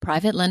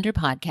Private Lender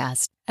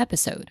Podcast,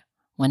 episode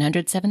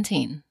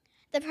 117.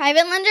 The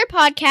Private Lender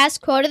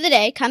Podcast quote of the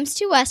day comes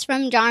to us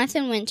from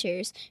Jonathan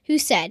Winters, who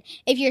said,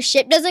 "If your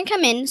ship doesn't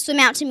come in, swim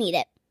out to meet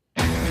it."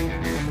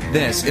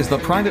 This is the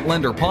Private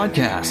Lender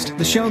Podcast,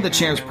 the show that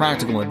shares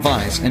practical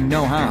advice and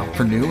know-how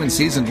for new and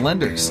seasoned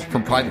lenders,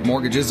 from private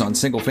mortgages on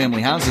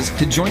single-family houses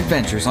to joint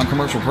ventures on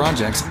commercial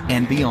projects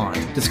and beyond.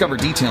 Discover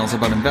details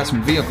about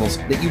investment vehicles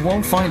that you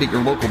won't find at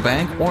your local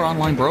bank or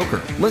online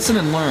broker. Listen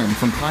and learn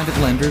from private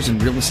lenders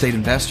and real estate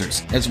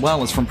investors, as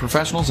well as from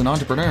professionals and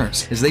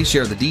entrepreneurs, as they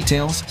share the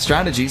details,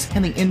 strategies,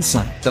 and the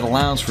insight that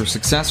allows for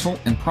successful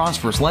and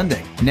prosperous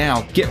lending.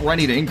 Now, get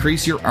ready to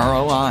increase your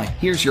ROI.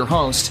 Here's your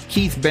host,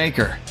 Keith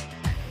Baker.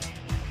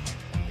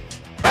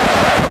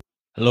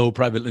 Hello,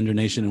 Private Lender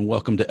Nation, and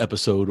welcome to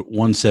episode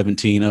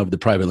 117 of the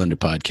Private Lender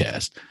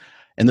Podcast,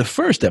 and the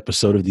first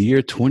episode of the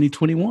year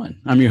 2021.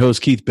 I'm your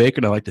host, Keith Baker,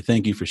 and I'd like to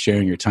thank you for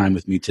sharing your time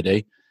with me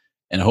today,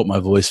 and I hope my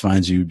voice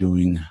finds you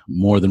doing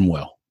more than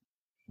well.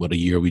 What a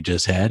year we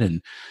just had,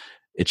 and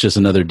it's just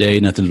another day.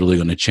 Nothing's really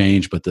going to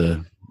change but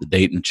the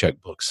date and the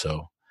checkbook.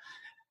 So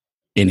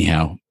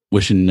anyhow,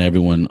 wishing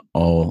everyone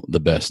all the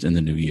best in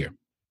the new year,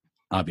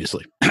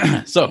 obviously.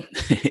 So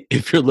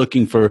if you're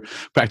looking for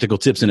practical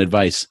tips and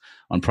advice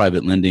on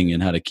private lending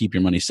and how to keep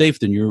your money safe,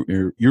 then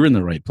you're in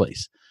the right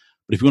place.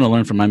 But if you want to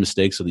learn from my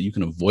mistakes so that you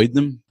can avoid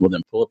them, well,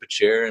 then pull up a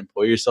chair and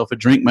pour yourself a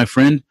drink, my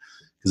friend,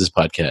 because this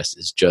podcast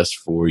is just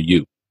for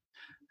you.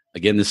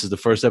 Again, this is the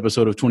first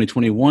episode of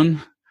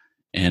 2021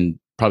 and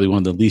probably one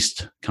of the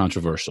least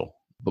controversial.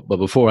 But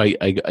before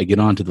I get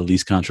on to the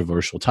least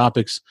controversial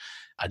topics,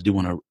 I do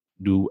want to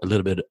do a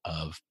little bit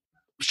of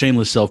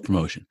shameless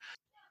self-promotion.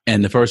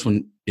 And the first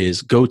one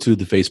is go to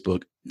the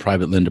Facebook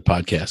Private Lender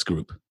Podcast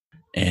group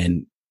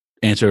and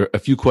answer a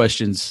few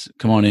questions,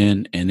 come on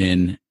in, and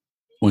then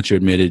once you're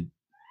admitted,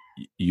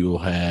 you'll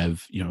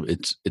have,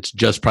 it's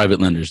just private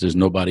lenders. There's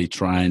nobody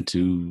trying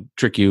to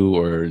trick you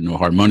or no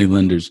hard money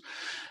lenders.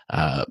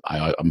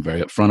 I'm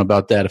very upfront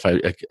about that if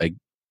I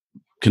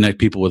connect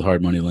people with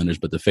hard money lenders,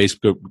 but the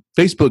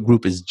Facebook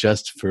group is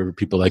just for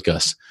people like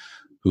us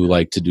who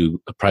like to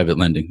do private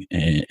lending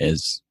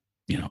as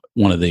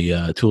one of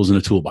the tools in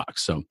the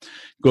toolbox. So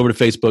go over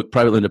to Facebook.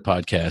 Private Lender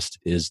Podcast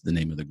is the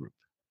name of the group.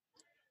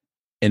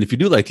 And if you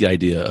do like the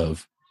idea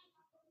of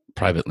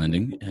private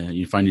lending and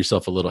you find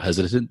yourself a little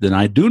hesitant, then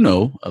I do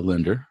know a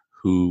lender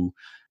who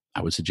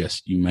I would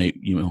suggest you might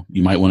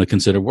want to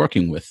consider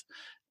working with.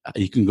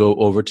 You can go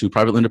over to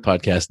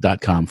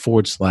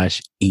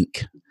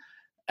privatelenderpodcast.com/Inc.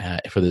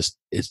 For this.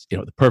 It's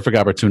the perfect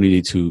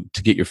opportunity to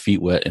get your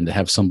feet wet and to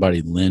have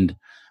somebody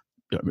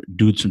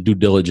do some due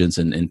diligence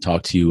and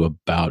talk to you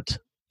about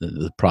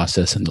the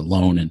process and the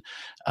loan. And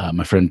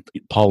my friend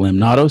Paul M.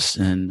 Nados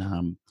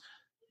and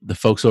the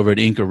folks over at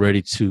Inc. are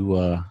ready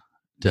to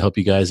help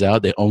you guys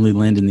out. They only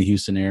lend in the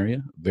Houston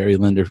area, very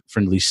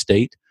lender-friendly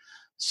state.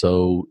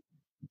 So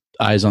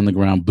eyes on the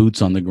ground,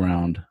 boots on the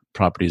ground,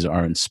 properties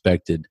are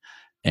inspected,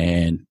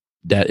 and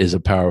that is a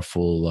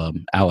powerful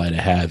ally to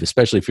have,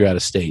 especially if you're out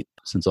of state,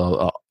 since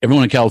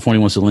everyone in California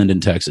wants to lend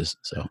in Texas.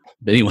 So,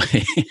 but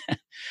anyway,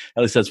 at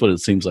least that's what it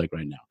seems like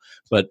right now.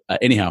 But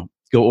anyhow,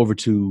 go over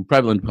to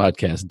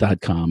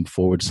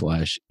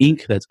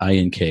privatelenderpodcast.com/Inc. That's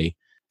INK,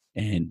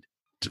 and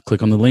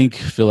click on the link,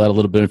 fill out a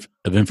little bit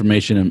of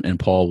information, and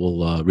Paul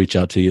will reach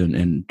out to you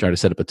and try to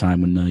set up a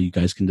time when you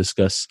guys can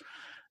discuss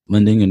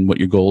lending and what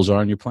your goals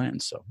are and your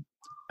plans. So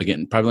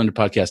again,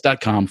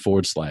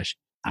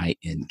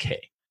 privatelenderpodcast.com/INK.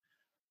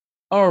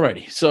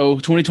 Alrighty, so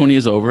 2020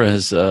 is over,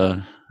 as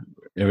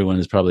everyone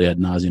has probably ad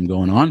nauseum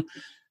going on.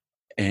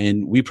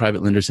 And we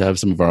private lenders have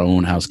some of our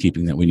own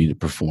housekeeping that we need to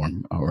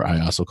perform, or I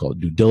also call it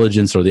due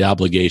diligence, or the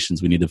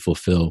obligations we need to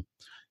fulfill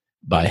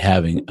by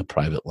having a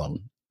private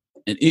loan.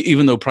 And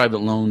even though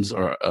private loans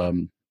are,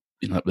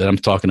 that I'm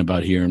talking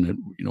about here, and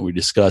we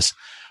discuss,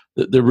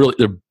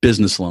 they're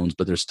business loans,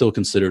 but they're still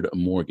considered a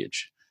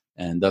mortgage,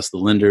 and thus the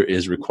lender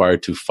is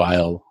required to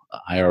file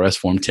IRS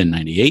Form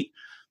 1098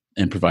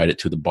 and provide it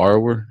to the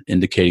borrower,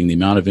 indicating the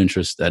amount of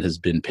interest that has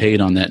been paid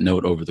on that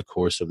note over the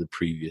course of the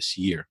previous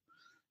year.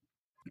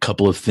 A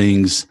couple of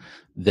things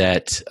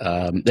that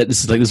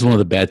this is one of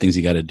the bad things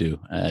you got to do,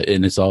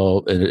 and it's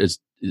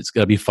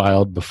got to be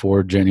filed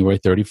before January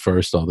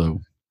 31st, although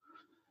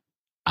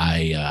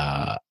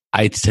I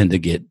tend to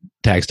get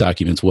tax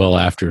documents well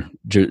after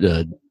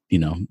the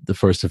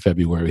 1st of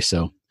February,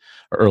 or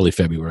early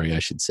February, I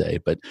should say.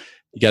 But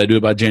you got to do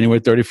it by January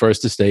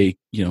 31st to stay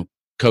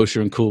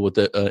kosher and cool with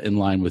in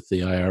line with the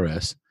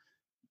IRS.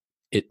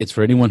 It's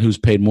for anyone who's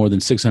paid more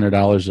than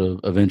 $600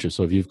 of interest.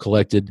 So if you've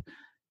collected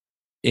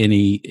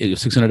any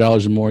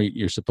 $600 or more,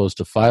 you're supposed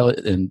to file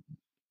it, and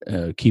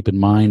keep in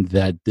mind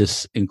that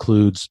this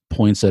includes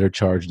points that are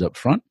charged up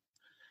front,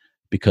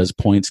 because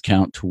points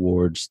count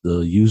towards the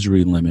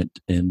usury limit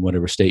in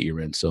whatever state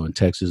you're in. So in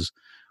Texas,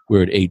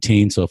 we're at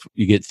 18. So if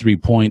you get 3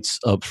 points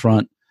up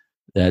front,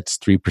 that's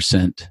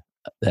 3%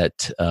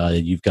 that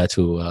you're going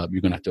to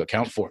have to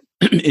account for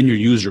in your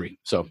usury.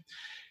 So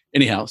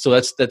anyhow, so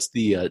that's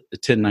the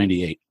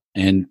 1098.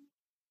 And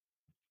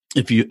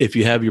if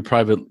you have your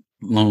private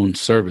loan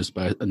serviced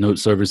by a note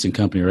servicing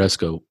company or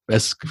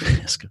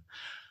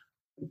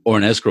or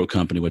an escrow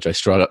company, which I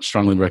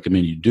strongly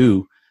recommend you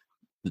do,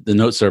 the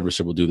note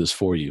servicer will do this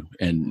for you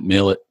and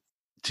mail it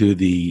to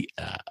the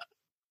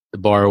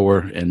borrower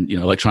and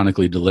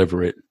electronically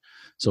deliver it,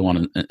 so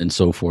on and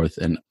so forth.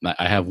 And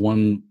I have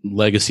one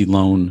legacy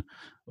loan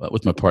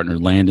with my partner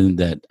Landon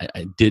that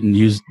I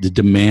didn't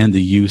demand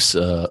the use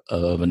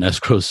of an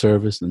escrow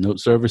service, the note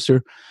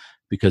servicer,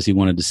 because he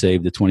wanted to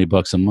save the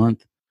 $20 a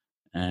month.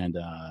 And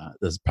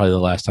that's probably the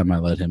last time I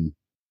let him.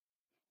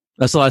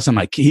 That's the last time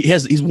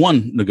he's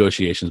won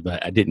negotiations,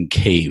 but I didn't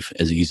cave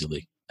as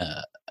easily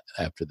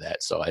after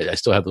that. So I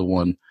still have the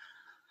one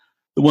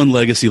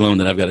legacy loan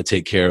that I've got to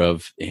take care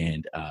of.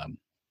 And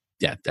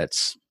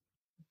it's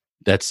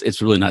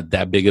really not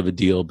that big of a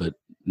deal, but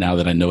now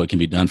that I know it can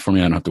be done for me,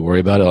 I don't have to worry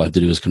about it. All I have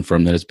to do is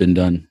confirm that it's been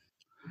done.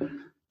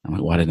 I'm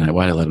like, why did I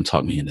let him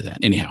talk me into that?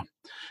 Anyhow,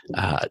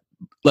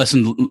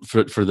 lesson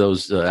for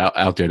those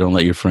out there: don't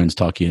let your friends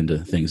talk you into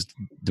things.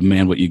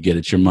 Demand what you get.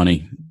 It's your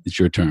money. It's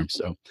your terms.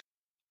 So,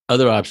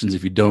 other options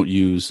if you don't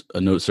use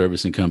a note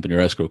servicing company or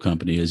escrow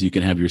company is you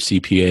can have your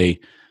CPA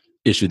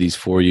issue these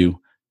for you.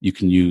 You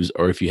can use,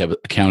 or if you have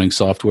accounting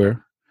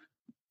software,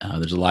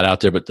 there's a lot out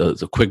there, but the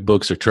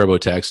QuickBooks or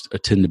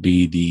TurboTax tend to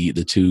be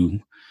the two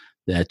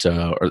that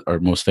are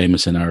most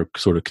famous in our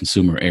sort of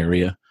consumer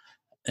area.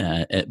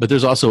 But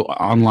there's also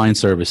online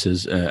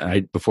services.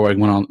 Before I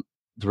went on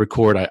to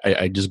record,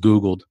 I just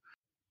Googled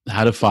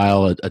how to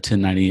file a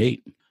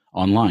 1098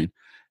 online,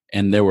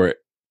 and there were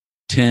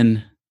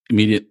 10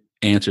 immediate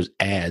answers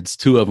ads.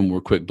 2 of them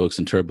were QuickBooks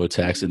and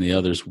TurboTax, and the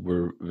others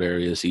were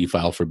various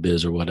e-file for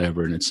biz or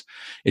whatever. And it's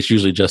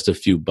usually just a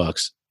few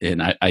bucks.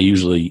 And I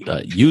usually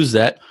use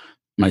that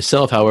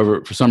myself.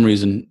 However, for some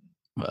reason,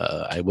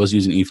 I was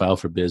using e-file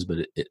for biz,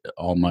 but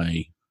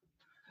I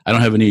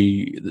don't have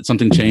any.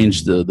 Something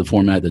changed the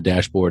format, the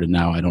dashboard, and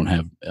now I don't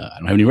have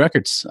any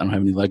records. I don't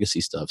have any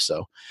legacy stuff.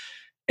 So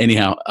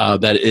anyhow,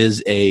 that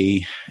is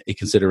a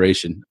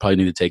consideration. Probably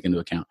need to take into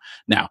account.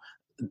 Now,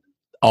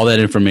 all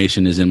that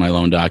information is in my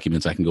loan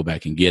documents. I can go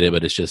back and get it,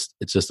 but it's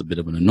just a bit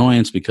of an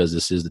annoyance because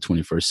this is the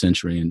 21st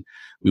century and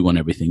we want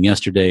everything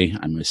yesterday.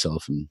 I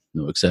myself am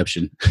no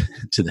exception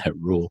to that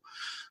rule.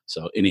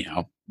 So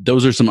anyhow,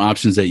 those are some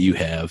options that you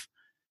have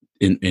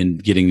in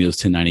getting those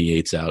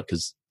 1098s out,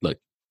 because look,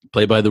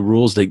 play by the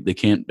rules. They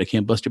can't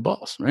bust your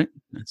balls, right?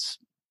 That's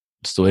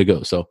the way it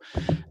goes. So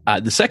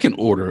the second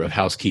order of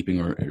housekeeping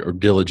or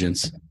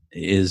diligence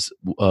is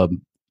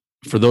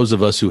for those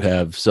of us who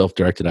have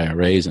self-directed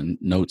IRAs and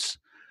notes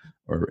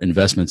or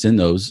investments in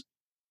those,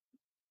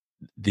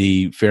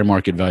 the fair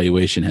market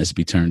valuation has to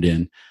be turned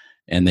in,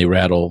 and they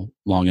rattle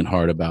long and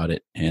hard about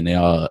it. And they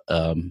all,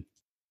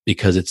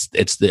 because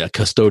it's the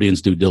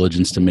custodian's due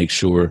diligence to make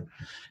sure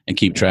and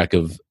keep track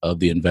of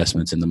the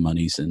investments and the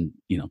monies, and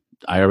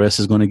IRS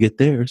is going to get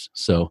theirs.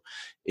 So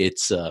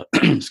it's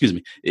excuse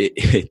me,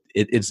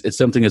 it's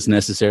something that's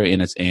necessary,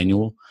 and it's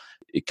annual.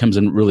 It comes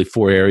in really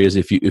 4 areas.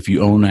 If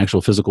you own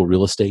actual physical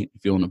real estate,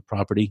 if you own a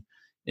property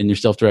in your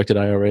self-directed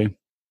IRA,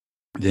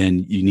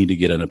 then you need to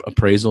get an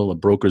appraisal, a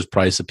broker's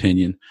price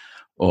opinion,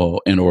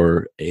 or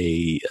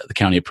the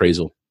county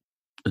appraisal,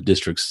 a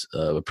district's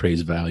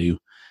appraised value.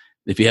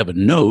 If you have a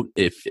note,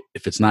 if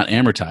it's not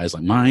amortized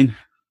like mine,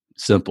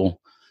 simple.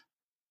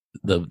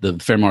 The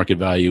fair market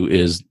value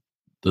is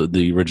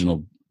the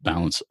original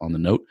balance on the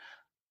note.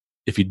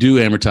 If you do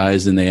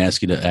amortize, then they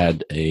ask you to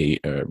add a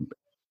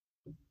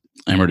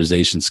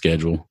amortization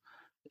schedule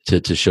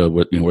to show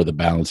where the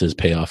balance is,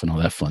 payoff, and all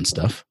that fun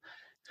stuff.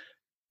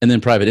 And then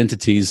private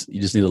entities,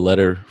 you just need a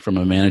letter from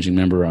a managing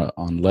member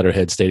on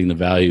letterhead stating the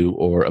value,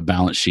 or a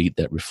balance sheet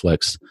that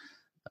reflects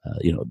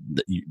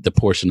the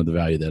portion of the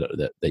value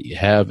that you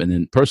have. And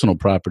then personal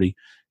property,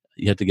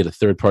 you have to get a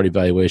third-party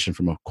valuation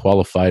from a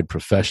qualified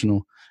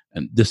professional.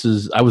 And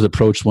I was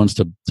approached once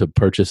to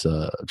purchase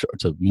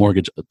put a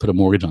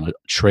mortgage on a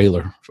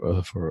trailer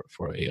for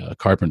a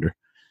carpenter,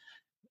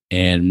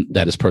 and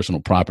that is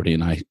personal property.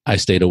 And I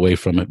stayed away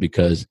from it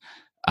because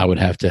I would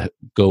have to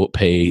go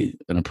pay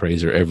an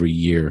appraiser every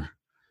year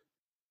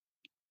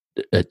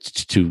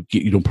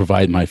to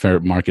provide my fair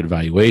market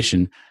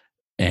valuation,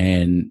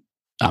 and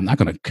I'm not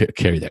going to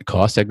carry that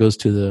cost. That goes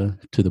to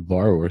the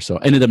borrower. So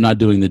I ended up not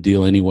doing the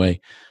deal anyway.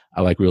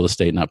 I like real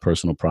estate, not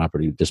personal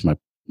property.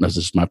 That's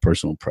just my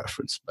personal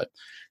preference. But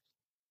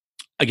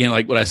again,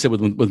 like what I said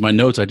with my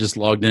notes, I just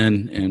logged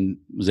in and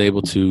was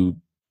able to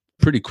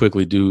pretty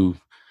quickly do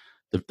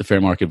the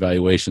fair market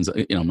valuations.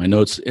 My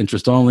notes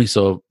interest only,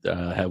 so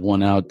I have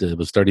one out that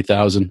was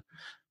 $30,000,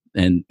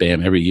 and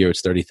bam, every year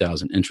it's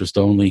 $30,000 interest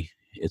only.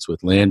 It's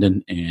with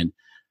Landon, and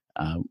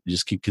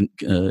just keep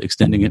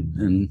extending it,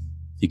 and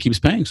he keeps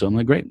paying. So I'm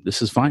like, great,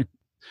 this is fine.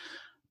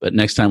 But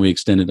next time we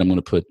extend it, I'm going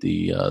to put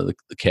the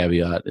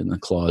caveat and the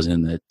clause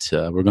in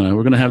that we're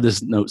going to have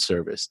this note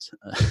serviced.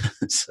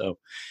 So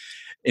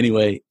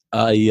anyway,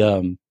 but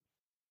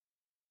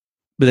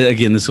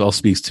again, this all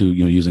speaks to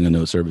using a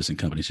note servicing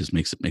company. It just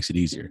makes it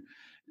easier.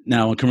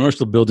 Now, in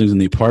commercial buildings and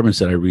the apartments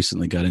that I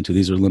recently got into,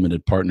 these are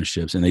limited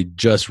partnerships, and they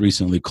just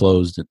recently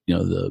closed.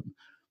 The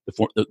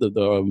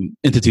the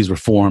entities were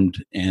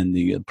formed and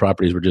the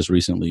properties were just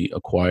recently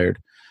acquired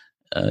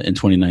in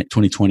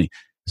 2020.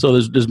 So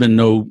there's been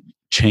no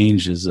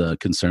changes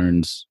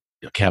concerns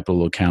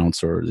capital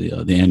accounts or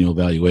the annual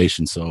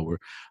valuation. So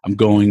I'm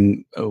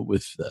going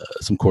with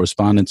some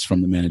correspondence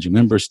from the managing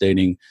member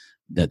stating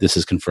that this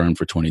is confirmed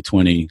for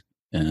 2020.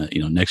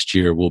 Next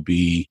year will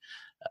be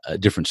a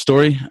different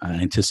story. I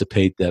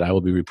anticipate that I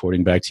will be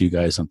reporting back to you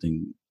guys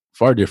something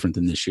far different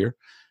than this year.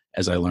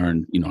 As I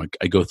learn,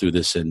 I go through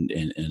this and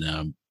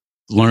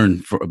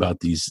learn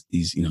about these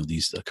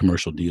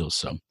commercial deals.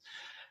 So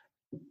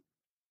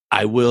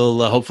I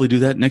will hopefully do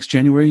that next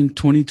January in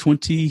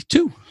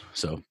 2022.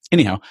 So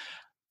anyhow,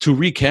 to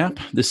recap,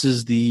 this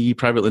is the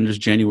Private Lenders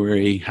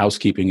January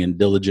housekeeping and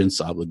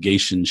diligence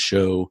obligation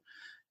show.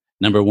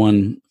 Number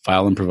one,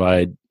 file and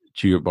provide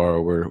to your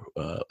borrower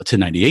a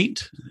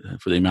 1098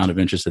 for the amount of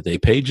interest that they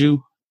paid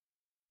you,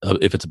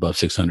 if it's above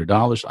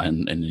 $600.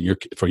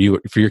 And for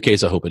your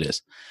case, I hope it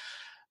is.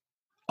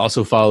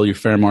 Also, follow your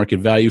fair market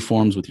value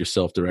forms with your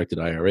self-directed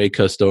IRA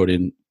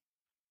custodian.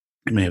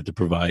 You may have to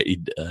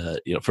provide,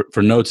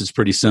 for notes, it's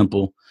pretty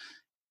simple.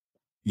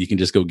 You can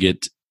just go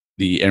get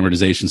the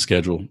amortization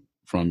schedule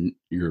from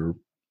your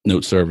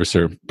note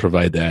servicer,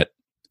 provide that,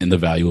 and the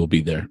value will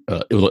be there.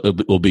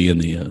 It will be in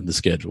the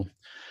schedule.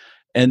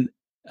 And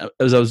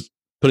as I was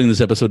putting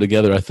this episode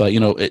together, I thought,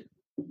 it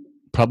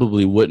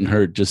probably wouldn't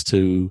hurt just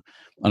to,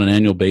 on an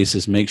annual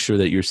basis, make sure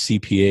that your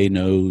CPA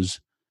knows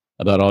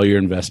about all your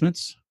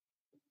investments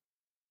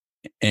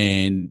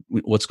and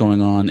what's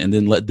going on, and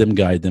then let them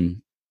guide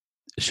them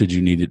should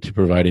you need it to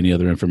provide any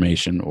other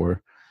information.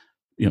 Or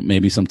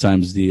maybe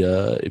sometimes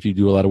if you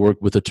do a lot of work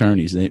with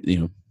attorneys,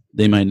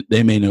 they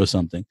may know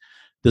something.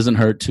 Doesn't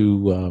hurt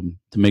to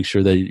make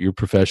sure that your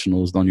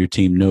professionals on your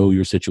team know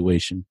your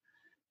situation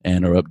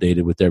and are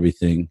updated with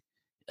everything,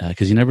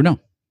 because you never know.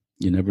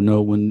 You never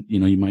know when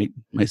you might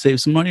save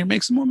some money or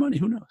make some more money.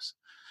 Who knows?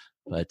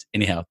 But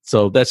anyhow,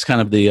 so that's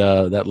kind of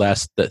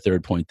that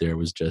third point there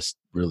was just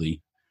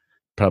really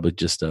probably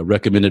just a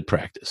recommended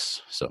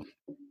practice. So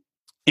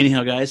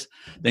anyhow, guys,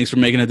 thanks for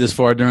making it this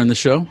far during the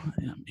show.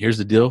 Here's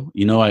the deal.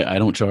 I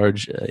don't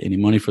charge any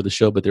money for the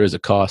show, but there is a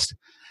cost.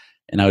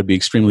 And I would be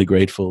extremely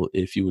grateful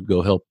if you would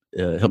go help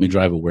me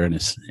drive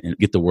awareness and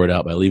get the word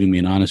out by leaving me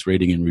an honest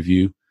rating and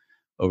review,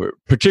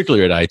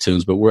 particularly at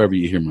iTunes, but wherever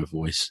you hear my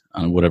voice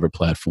on whatever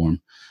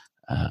platform.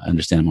 I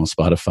understand I'm on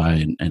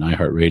Spotify and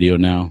iHeartRadio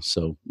now.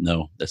 So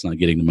no, that's not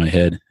getting to my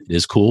head. It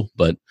is cool,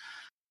 but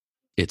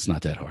it's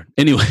not that hard.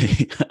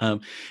 Anyway,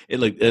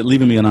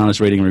 leaving me an honest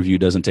rating and review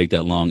doesn't take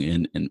that long,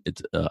 and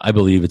it's I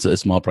believe it's a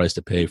small price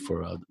to pay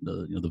for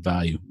the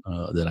value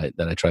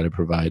that I try to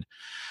provide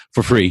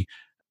for free.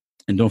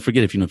 And don't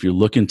forget, if you're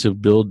looking to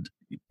build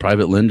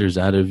private lenders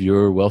out of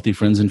your wealthy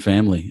friends and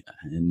family,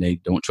 and they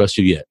don't trust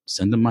you yet,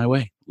 send them my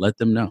way. Let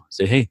them know.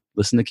 Say, hey,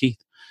 listen to Keith.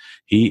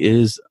 He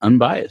is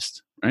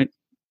unbiased, right?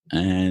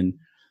 And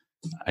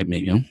I'm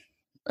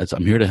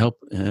here to help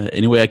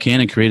any way I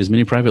can and create as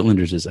many private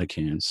lenders as I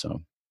can.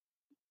 So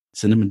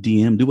send them a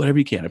DM. Do whatever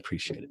you can. I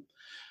appreciate it.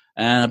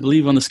 And I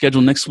believe on the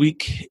schedule next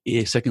week,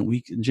 second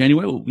week in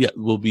January,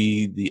 will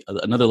be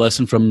another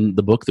lesson from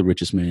the book, The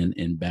Richest Man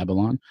in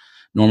Babylon.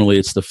 Normally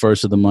it's the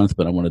first of the month,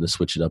 but I wanted to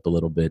switch it up a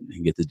little bit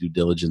and get the due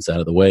diligence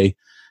out of the way.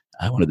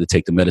 I wanted to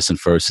take the medicine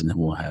first, and then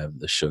we'll have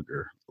the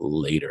sugar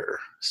later.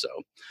 So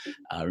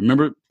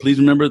please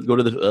remember, go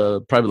to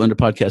the Private Lender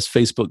Podcast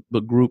Facebook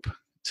group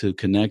to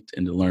connect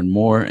and to learn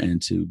more and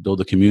to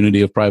build a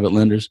community of private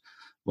lenders,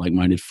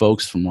 like-minded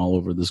folks from all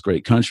over this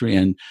great country.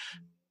 And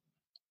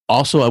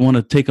also, I want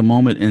to take a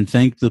moment and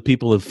thank the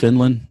people of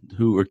Finland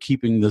who are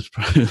keeping this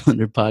Private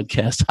Lender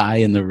Podcast high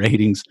in the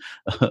ratings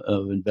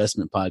of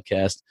investment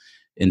podcasts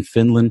in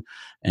Finland.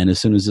 And as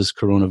soon as this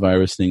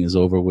coronavirus thing is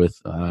over with,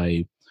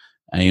 I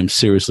am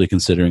seriously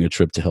considering a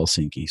trip to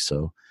Helsinki.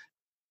 So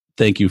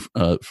thank you,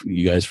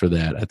 you guys, for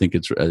that. I think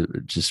it's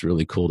just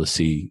really cool to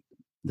see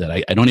that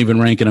I don't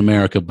even rank in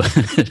America,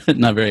 but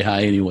not very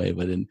high anyway.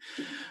 But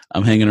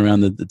I'm hanging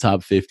around the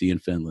top 50 in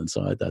Finland.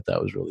 So I thought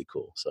that was really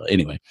cool. So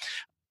anyway,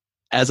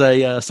 as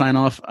I sign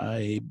off,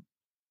 I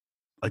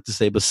like to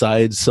say,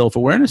 besides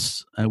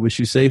self-awareness, I wish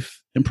you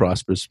safe and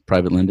prosperous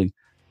private lending.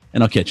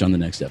 And I'll catch you on the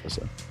next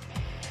episode.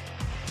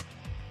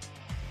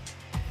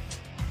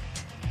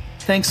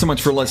 Thanks so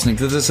much for listening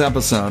to this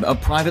episode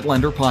of Private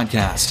Lender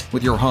Podcast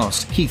with your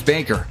host, Keith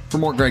Baker. For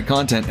more great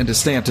content and to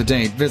stay up to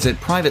date, visit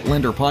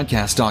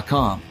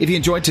privatelenderpodcast.com. If you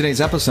enjoyed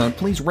today's episode,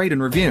 please rate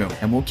and review,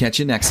 and we'll catch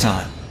you next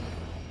time.